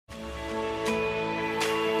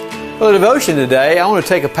Well, the devotion today, I want to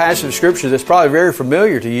take a passage of Scripture that's probably very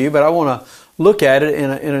familiar to you, but I want to look at it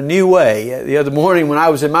in a new way. The other morning when I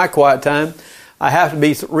was in my quiet time, I happened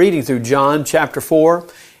to be reading through John chapter 4. And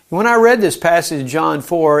when I read this passage in John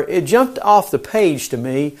 4, it jumped off the page to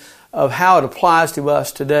me of how it applies to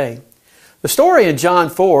us today. The story in John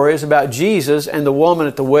 4 is about Jesus and the woman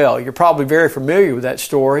at the well. You're probably very familiar with that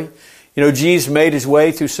story. You know, Jesus made his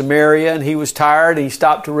way through Samaria and he was tired and he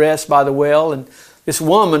stopped to rest by the well, and this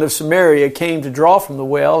woman of Samaria came to draw from the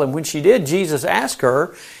well, and when she did, Jesus asked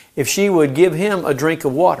her if she would give him a drink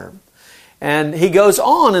of water. And he goes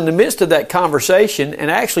on in the midst of that conversation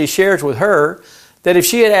and actually shares with her that if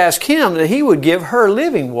she had asked him, that he would give her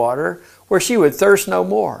living water where she would thirst no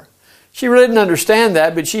more. She really didn't understand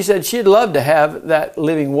that, but she said she'd love to have that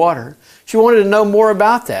living water. She wanted to know more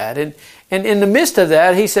about that. And in the midst of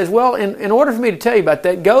that, he says, well, in order for me to tell you about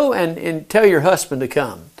that, go and tell your husband to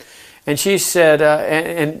come. And she said,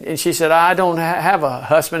 I don't have a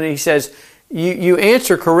husband. And he says, you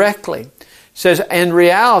answer correctly. He says, in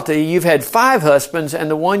reality, you've had 5 husbands, and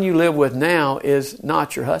the one you live with now is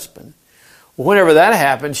not your husband. Well, whenever that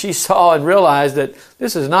happened, she saw and realized that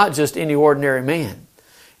this is not just any ordinary man.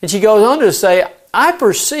 And she goes on to say, I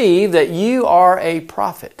perceive that you are a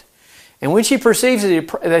prophet. And when she perceives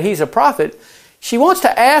that he's a prophet, she wants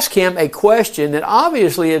to ask him a question that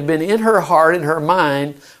obviously had been in her heart, in her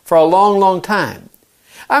mind, for a long, long time.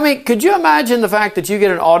 I mean, could you imagine the fact that you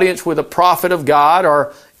get an audience with a prophet of God,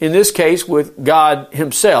 or in this case, with God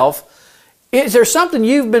himself? Is there something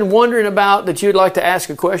you've been wondering about that you'd like to ask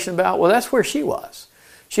a question about? Well, that's where she was.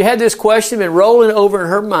 She had this question been rolling over in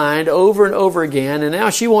her mind over and over again, and now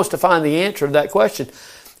she wants to find the answer to that question.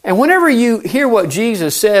 And whenever you hear what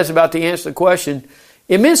Jesus says about the answer to the question,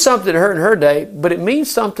 it meant something to her in her day, but it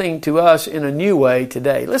means something to us in a new way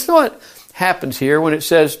today. Listen to what happens here when it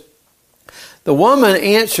says, the woman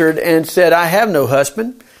answered and said, I have no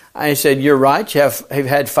husband. I said, you're right, you have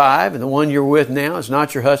had 5, and the one you're with now is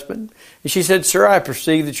not your husband. And she said, sir, I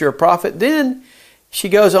perceive that you're a prophet. Then she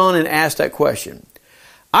goes on and asks that question.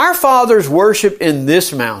 Our fathers worship in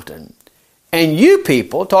this mountain, and you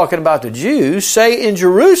people, talking about the Jews, say in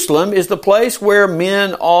Jerusalem is the place where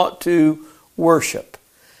men ought to worship.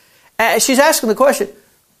 She's asking the question,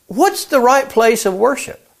 what's the right place of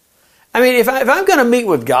worship? I mean, if I'm going to meet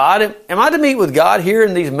with God, am I to meet with God here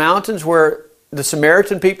in these mountains where the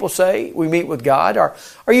Samaritan people say we meet with God?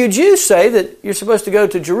 Or you Jews say that you're supposed to go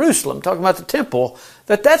to Jerusalem, talking about the temple,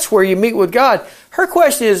 that's where you meet with God? Her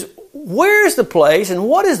question is, where is the place and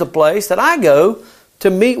what is the place that I go to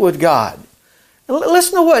meet with God? And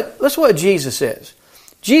listen to what Jesus says.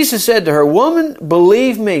 Jesus said to her, woman,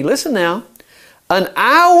 believe me. Listen now. An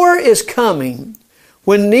hour is coming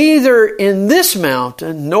when neither in this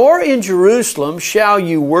mountain nor in Jerusalem shall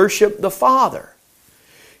you worship the Father.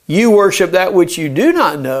 You worship that which you do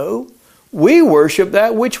not know. We worship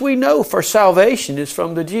that which we know, for salvation is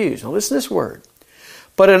from the Jews. Now listen to this word.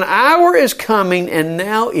 But an hour is coming, and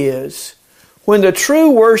now is, when the true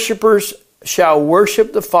worshipers shall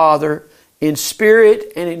worship the Father in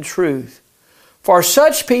spirit and in truth. For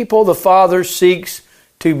such people the Father seeks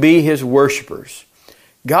to be his worshipers.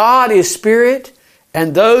 God is spirit,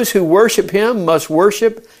 and those who worship him must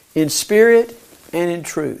worship in spirit and in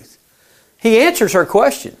truth. He answers her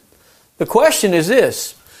question. The question is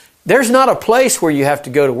this: there's not a place where you have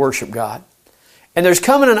to go to worship God. And there's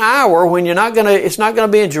coming an hour when it's not going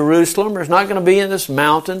to be in Jerusalem, or it's not going to be in this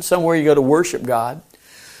mountain somewhere you go to worship God.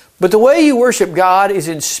 But the way you worship God is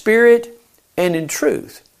in spirit and in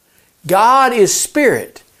truth. God is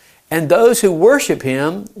spirit, and those who worship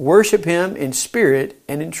him in spirit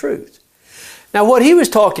and in truth. Now, what he was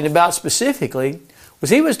talking about specifically was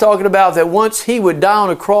he was talking about that once he would die on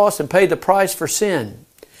a cross and pay the price for sin,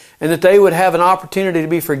 and that they would have an opportunity to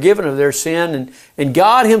be forgiven of their sin, and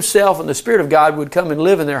God himself and the Spirit of God would come and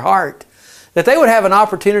live in their heart, that they would have an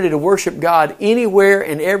opportunity to worship God anywhere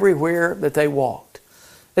and everywhere that they walked.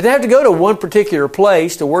 That they have to go to one particular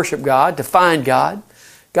place to worship God, to find God.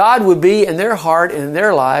 God would be in their heart and in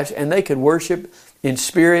their lives, and they could worship in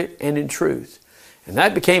spirit and in truth. And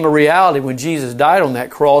that became a reality when Jesus died on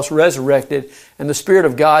that cross, resurrected, and the Spirit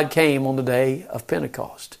of God came on the day of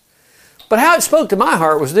Pentecost. But how it spoke to my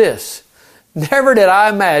heart was this: never did I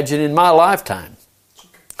imagine in my lifetime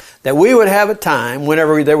that we would have a time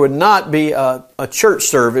whenever there would not be a church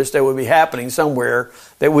service that would be happening somewhere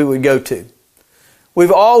that we would go to. We've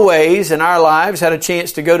always in our lives had a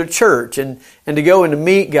chance to go to church and to go and to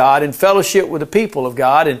meet God and fellowship with the people of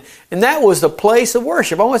God. And that was the place of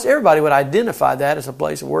worship. Almost everybody would identify that as a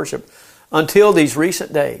place of worship until these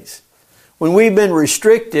recent days. when we've been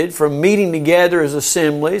restricted from meeting together as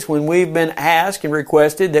assemblies, when we've been asked and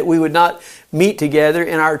requested that we would not meet together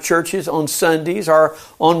in our churches on Sundays or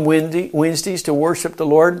on Wednesdays to worship the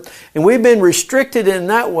Lord, and we've been restricted in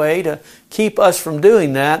that way to keep us from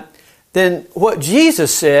doing that, then what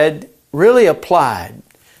Jesus said really applied.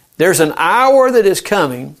 There's an hour that is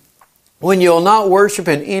coming when you'll not worship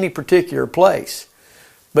in any particular place.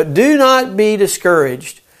 But do not be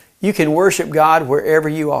discouraged. You can worship God wherever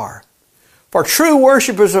you are. For true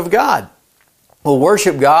worshipers of God will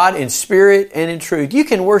worship God in spirit and in truth. You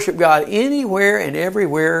can worship God anywhere and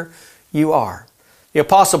everywhere you are. The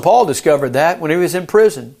Apostle Paul discovered that when he was in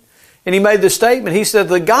prison. And he made the statement, he said,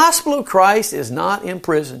 the gospel of Christ is not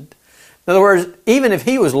imprisoned. In other words, even if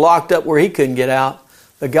he was locked up where he couldn't get out,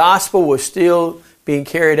 the gospel was still being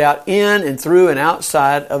carried out in and through and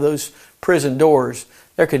outside of those prison doors.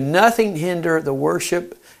 There could nothing hinder the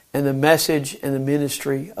worship and the message and the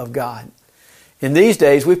ministry of God. In these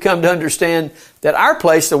days, we've come to understand that our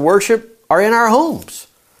place to worship are in our homes,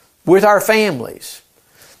 with our families,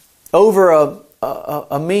 over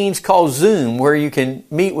a means called Zoom, where you can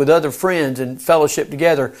meet with other friends and fellowship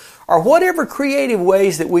together, or whatever creative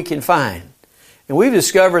ways that we can find. And we've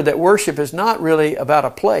discovered that worship is not really about a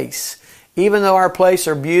place, even though our places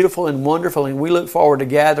are beautiful and wonderful and we look forward to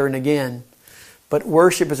gathering again. But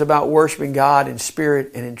worship is about worshiping God in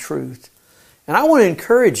spirit and in truth. And I want to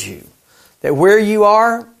encourage you that where you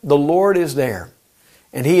are, the Lord is there.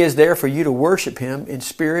 And He is there for you to worship Him in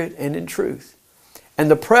spirit and in truth. And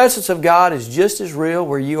the presence of God is just as real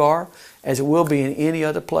where you are as it will be in any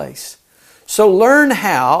other place. So learn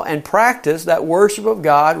how and practice that worship of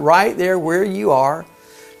God right there where you are.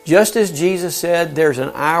 Just as Jesus said, there's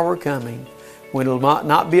an hour coming when it will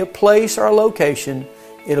not be a place or a location.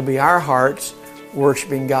 It'll be our hearts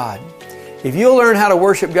worshiping God. If you'll learn how to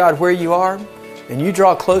worship God where you are, and you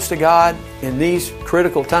draw close to God in these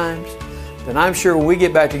critical times, then I'm sure when we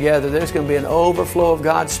get back together, there's going to be an overflow of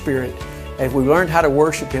God's Spirit as we learn how to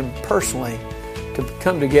worship Him personally, to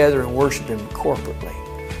come together and worship Him corporately.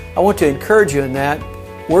 I want to encourage you in that.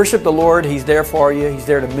 Worship the Lord. He's there for you. He's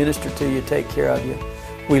there to minister to you, take care of you.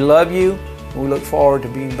 We love you, and we look forward to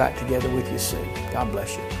being back together with you soon. God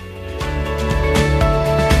bless you.